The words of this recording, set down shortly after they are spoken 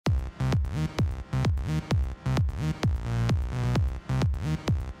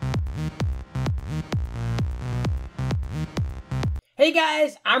Hey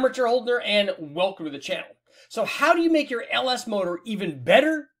guys, I'm Richard Holdner and welcome to the channel. So how do you make your LS motor even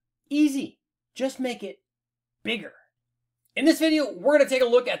better? Easy. Just make it bigger. In this video, we're going to take a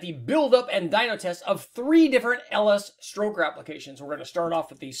look at the build-up and dyno test of 3 different LS stroker applications. We're going to start off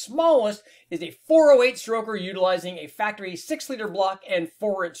with the smallest, is a 408 stroker utilizing a factory 6-liter block and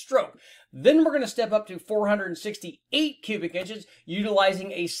 4-inch stroke. Then we're going to step up to 468 cubic inches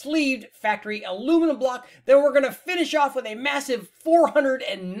utilizing a sleeved factory aluminum block. Then we're going to finish off with a massive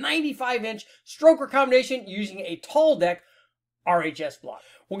 495-inch stroker combination using a tall deck RHS block.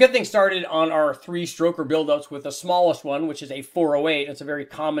 We'll get things started on our 3 stroker buildups with the smallest one, which is a 408. It's a very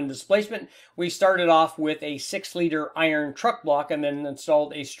common displacement. We started off with a 6-liter iron truck block and then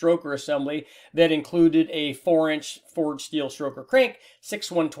installed a stroker assembly that included a 4-inch forged steel stroker crank, 6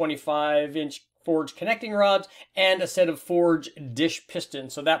 125-inch forged connecting rods, and a set of forged dish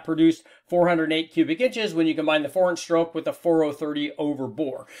pistons. So that produced 408 cubic inches when you combine the 4-inch stroke with the 4030 over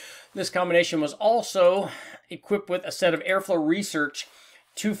bore. This combination was also equipped with a set of Airflow Research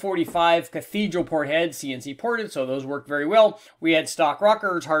 245 cathedral port heads, CNC ported, so those worked very well. We had stock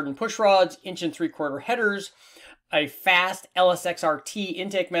rockers, hardened push rods, 1 3/4 headers, a fast LSXRT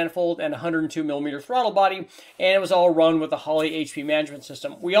intake manifold, and 102mm throttle body, and it was all run with the Holley HP management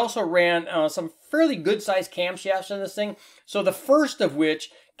system. We also ran some fairly good-sized camshafts in this thing, so the first of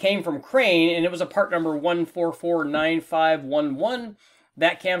which came from Crane, and it was a part number 1449511.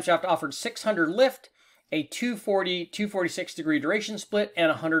 That camshaft offered 600 lift, a 240-246 degree duration split, and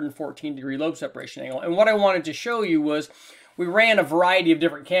 114 degree lobe separation angle. And what I wanted to show you was we ran a variety of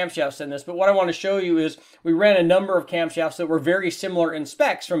different camshafts in this, but what I want to show you is we ran a number of camshafts that were very similar in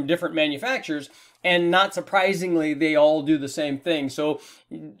specs from different manufacturers, and not surprisingly, they all do the same thing. So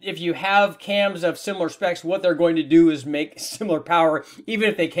if you have cams of similar specs, what they're going to do is make similar power, even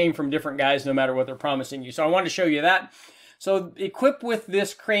if they came from different guys, no matter what they're promising you. So I wanted to show you that. So equipped with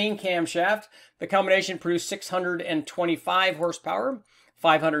this Crane camshaft, the combination produced 625 horsepower,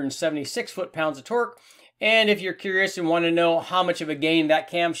 576 foot-pounds of torque. And if you're curious and want to know how much of a gain that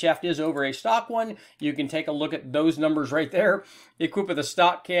camshaft is over a stock one, you can take a look at those numbers right there. Equipped with a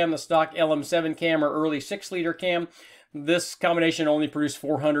stock cam, the stock LM7 cam or early 6-liter cam, this combination only produced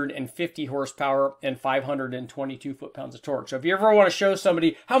 450 horsepower and 522 foot-pounds of torque. So if you ever want to show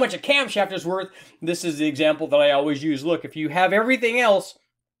somebody how much a camshaft is worth, this is the example that I always use. Look, if you have everything else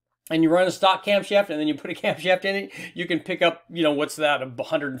and you run a stock camshaft and then you put a camshaft in it, you can pick up, what's that,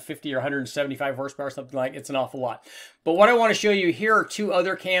 150 or 175 horsepower, something like it's an awful lot. But what I want to show you here are 2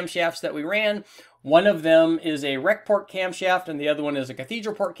 other camshafts that we ran. One of them is a rec port camshaft and the other one is a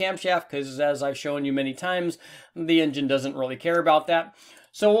cathedral port camshaft because, as I've shown you many times, the engine doesn't really care about that.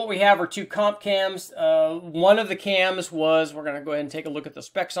 So what we have are 2 comp cams. One of the cams was, we're going to go ahead and take a look at the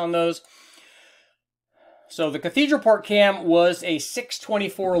specs on those. So the cathedral port cam was a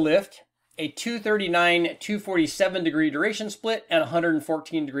 624 lift, a 239-247 degree duration split, and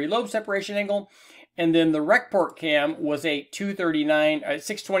 114 degree lobe separation angle. And then the rec port cam was a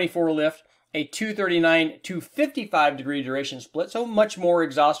 624 lift, a 239-255 degree duration split, so much more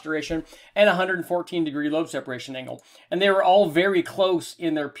exhaust duration, and 114 degree lobe separation angle. And they were all very close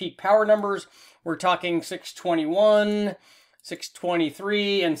in their peak power numbers. We're talking 621,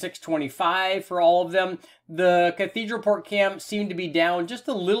 623, and 625 for all of them. The cathedral port cam seemed to be down just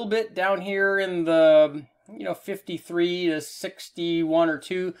a little bit down here in the 53 to 61 or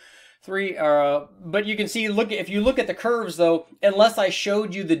 2. But you can see, if you look at the curves though, unless I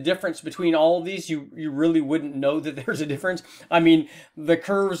showed you the difference between all of these, you really wouldn't know that there's a difference. I mean, the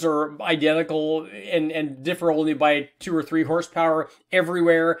curves are identical and differ only by 2 or 3 horsepower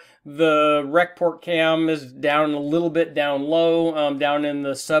everywhere. The rec port cam is down a little bit down low, down in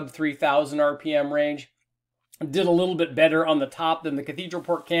the sub 3,000 RPM range. Did a little bit better on the top than the cathedral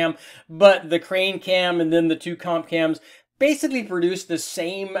port cam, but the Crane cam and then the 2 comp cams basically produce the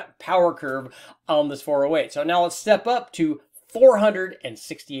same power curve on this 408. So now let's step up to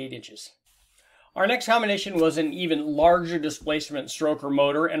 468 inches. Our next combination was an even larger displacement stroker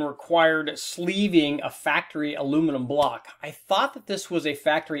motor and required sleeving a factory aluminum block. I thought that this was a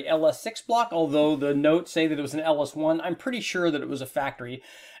factory LS6 block, although the notes say that it was an LS1. I'm pretty sure that it was a factory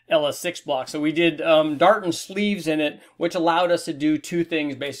LS6 block. So we did Darton sleeves in it, which allowed us to do 2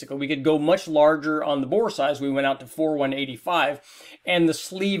 things basically. We could go much larger on the bore size. We went out to 4185, and the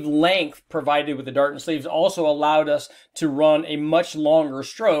sleeve length provided with the Darton sleeves also allowed us to run a much longer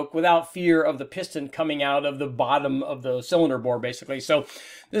stroke without fear of the piston coming out of the bottom of the cylinder bore basically. So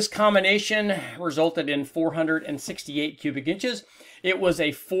this combination resulted in 468 cubic inches. It was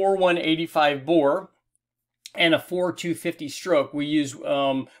a 4185 bore and a 4250 stroke. We use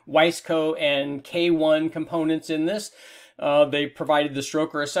Wiseco and K1 components in this. They provided the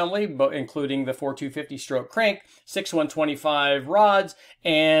stroker assembly, but including the 4250 stroke crank, 6125 rods,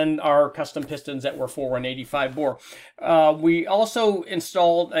 and our custom pistons that were 4185 bore. We also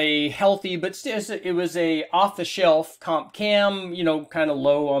installed a healthy, but it was a off-the-shelf comp cam, you know, kind of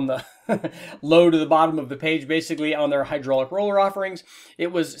low on the low to the bottom of the page, basically on their hydraulic roller offerings.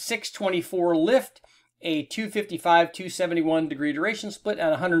 It was 624 lift, a 255, 271 degree duration split, and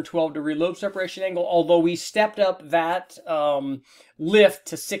 112 degree lobe separation angle, although we stepped up that lift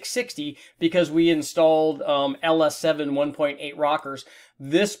to 660 because we installed LS7 1.8 rockers.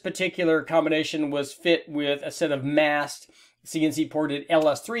 This particular combination was fit with a set of massed CNC ported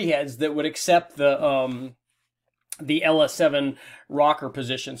LS3 heads that would accept the LS7 rocker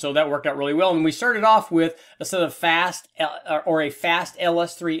position. So that worked out really well. And we started off with a set of fast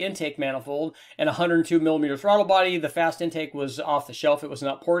LS3 intake manifold and 102 millimeter throttle body. The fast intake was off the shelf. It was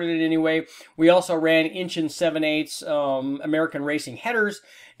not ported in any way. We also ran 1 7/8 American Racing headers,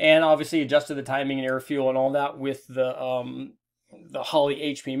 and obviously adjusted the timing and air fuel and all that with the Holley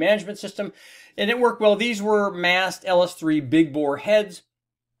HP management system. And it worked well. These were massed LS3 big bore heads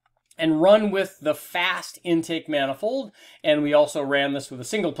and run with the fast intake manifold. And we also ran this with a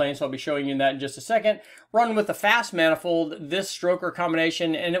single plane, so I'll be showing you that in just a second. Run with the fast manifold, this stroker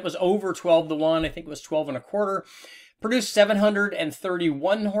combination, and it was over 12 to 1. I think it was 12 1/4. Produced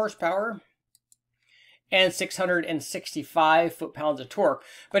 731 horsepower and 665 foot-pounds of torque.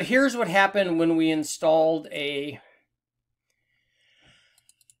 But here's what happened when we installed a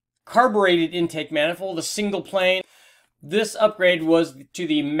carbureted intake manifold, a single plane. This upgrade was to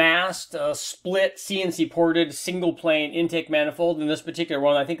the massed split CNC ported single plane intake manifold. In this particular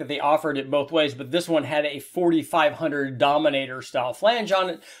one, I think that they offered it both ways, but this one had a 4500 Dominator style flange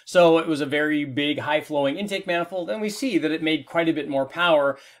on it. So it was a very big high flowing intake manifold. And we see that it made quite a bit more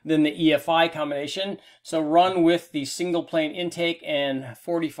power than the EFI combination. So run with the single plane intake and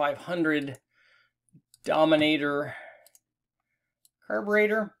 4500 Dominator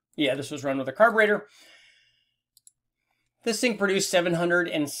carburetor. Yeah, this was run with a carburetor. This thing produced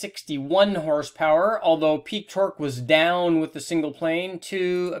 761 horsepower, although peak torque was down with the single plane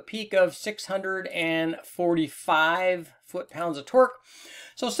to a peak of 645 foot-pounds of torque.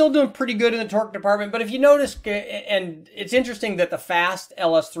 So still doing pretty good in the torque department. But if you notice, and it's interesting that the fast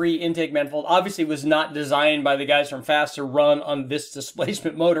LS3 intake manifold obviously was not designed by the guys from Fast to run on this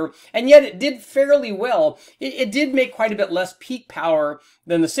displacement motor, and yet it did fairly well. It did make quite a bit less peak power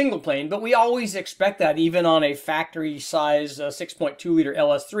than the single plane, but we always expect that even on a factory size 6.2 liter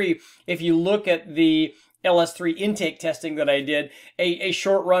LS3. If you look at the LS3 intake testing that I did, a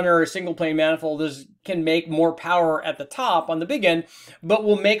short runner or single plane manifold can make more power at the top on the big end, but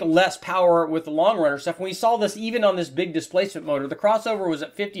will make less power with the long runner stuff. And we saw this even on this big displacement motor. The crossover was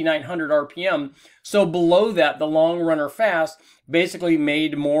at 5,900 RPM. So below that, the long runner fast basically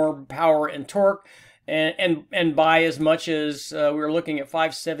made more power and torque, and by as much as we were looking at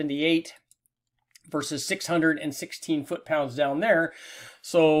 578 versus 616 foot-pounds down there.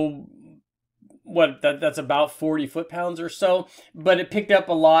 So that's about 40 foot-pounds or so, but it picked up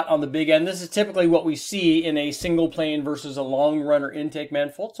a lot on the big end. This is typically what we see in a single plane versus a long runner intake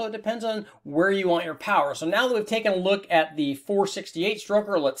manifold, so it depends on where you want your power. So now that we've taken a look at the 468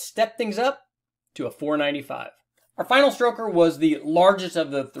 stroker, let's step things up to a 495. Our final stroker was the largest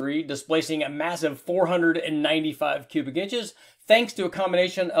of the three, displacing a massive 495 cubic inches, thanks to a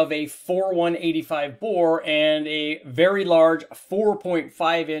combination of a 4185 bore and a very large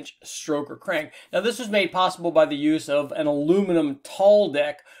 4.5-inch stroker crank. Now, this was made possible by the use of an aluminum tall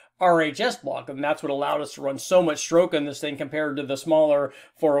deck RHS block, and that's what allowed us to run so much stroke in this thing compared to the smaller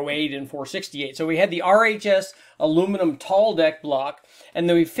 408 and 468. So we had the RHS aluminum tall deck block, and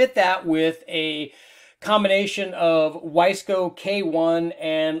then we fit that with a combination of Wiseco K1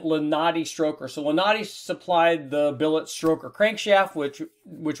 and Lunati stroker. So Lunati supplied the billet stroker crankshaft,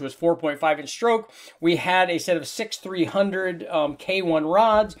 which was 4.5-inch stroke. We had a set of 6300 K1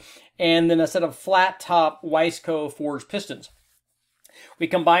 rods, and then a set of flat top Wiseco forged pistons. We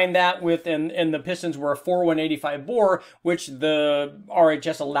combined that with, and the pistons were a 4185 bore, which the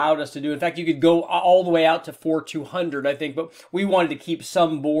RHS allowed us to do. In fact, you could go all the way out to 4200, I think, but we wanted to keep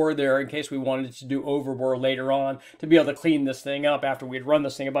some bore there in case we wanted to do overbore later on to be able to clean this thing up after we'd run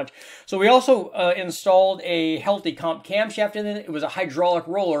this thing a bunch. So we also installed a healthy comp camshaft in it. It was a hydraulic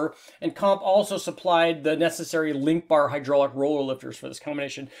roller, and comp also supplied the necessary link bar hydraulic roller lifters for this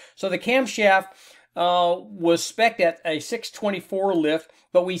combination. So the camshaft was spec'd at a 624 lift,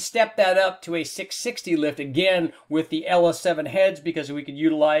 but we stepped that up to a 660 lift again with the LS7 heads because we could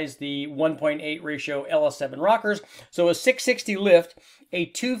utilize the 1.8 ratio LS7 rockers. So a 660 lift, a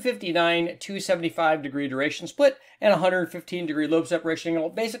 259, 275 degree duration split, and 115 degree lobe separation angle.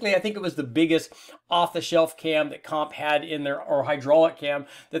 Basically, I think it was the biggest off-the-shelf cam that Comp had in their, or hydraulic cam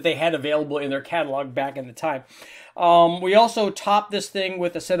that they had available in their catalog back in the time. We also topped this thing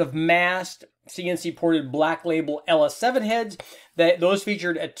with a set of masked CNC ported Black Label LS7 heads. Those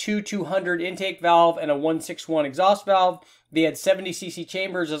featured a 200 intake valve and a 161 exhaust valve. They had 70 cc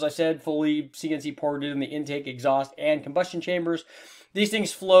chambers, as I said, fully CNC ported in the intake, exhaust, and combustion chambers. These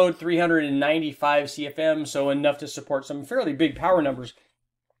things flowed 395 CFM, so enough to support some fairly big power numbers.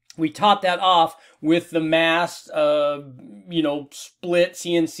 We topped that off with the masked, split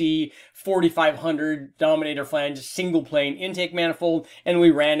CNC 4500 Dominator flange single plane intake manifold, and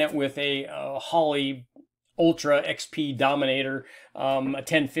we ran it with a Holley Ultra XP Dominator, a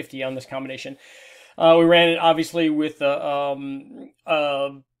 1050 on this combination. We ran it obviously with the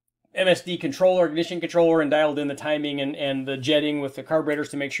MSD controller, ignition controller, and dialed in the timing and the jetting with the carburetors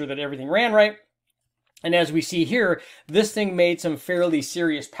to make sure that everything ran right. And as we see here, this thing made some fairly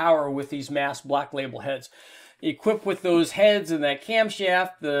serious power with these masked Black Label heads. Equipped with those heads and that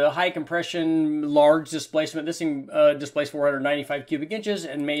camshaft, the high compression, large displacement, this thing displaced 495 cubic inches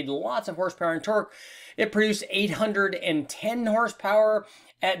and made lots of horsepower and torque. It produced 810 horsepower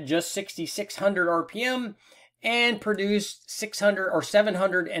at just 6,600 RPM and produced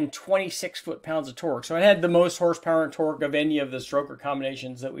 726 foot-pounds of torque. So it had the most horsepower and torque of any of the stroker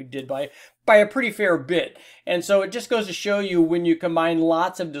combinations that we did by a pretty fair bit. And so it just goes to show you when you combine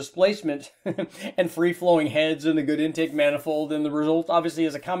lots of displacement and free-flowing heads and a good intake manifold, and the result obviously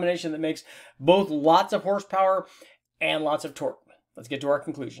is a combination that makes both lots of horsepower and lots of torque. Let's get to our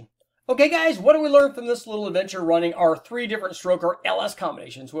conclusion. Okay guys, what do we learn from this little adventure running our 3 different stroker LS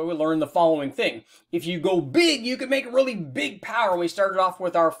combinations? Well, we learned the following thing. If you go big, you can make really big power. We started off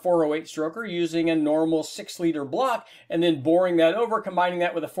with our 408 stroker using a normal 6-liter block and then boring that over, combining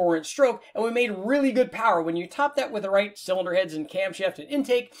that with a 4-inch stroke, and we made really good power. When you top that with the right cylinder heads and camshaft and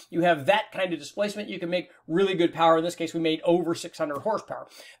intake, you have that kind of displacement. You can make really good power. In this case, we made over 600 horsepower.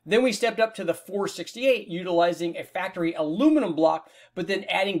 Then we stepped up to the 468 utilizing a factory aluminum block, but then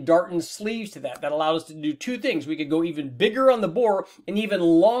adding Darton sleeves to that. That allowed us to do 2 things. We could go even bigger on the bore and even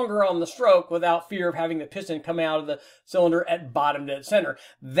longer on the stroke without fear of having the piston come out of the cylinder at bottom dead center.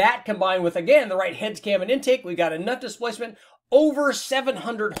 That combined with, again, the right heads, cam, and intake, we got enough displacement, over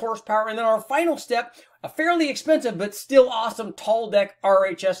 700 horsepower. And then our final step, a fairly expensive but still awesome tall deck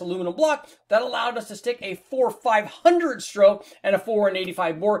RHS aluminum block that allowed us to stick a 4,500 stroke and a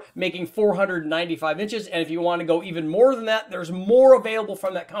 485 bore, making 495 inches. And if you want to go even more than that, there's more available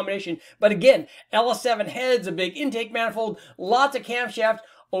from that combination. But again, LS7 heads, a big intake manifold, lots of camshaft,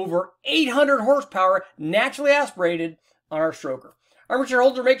 over 800 horsepower, naturally aspirated on our stroker. Armature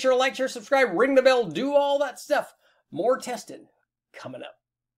holder, make sure to like, share, subscribe, ring the bell, do all that stuff. More testing coming up.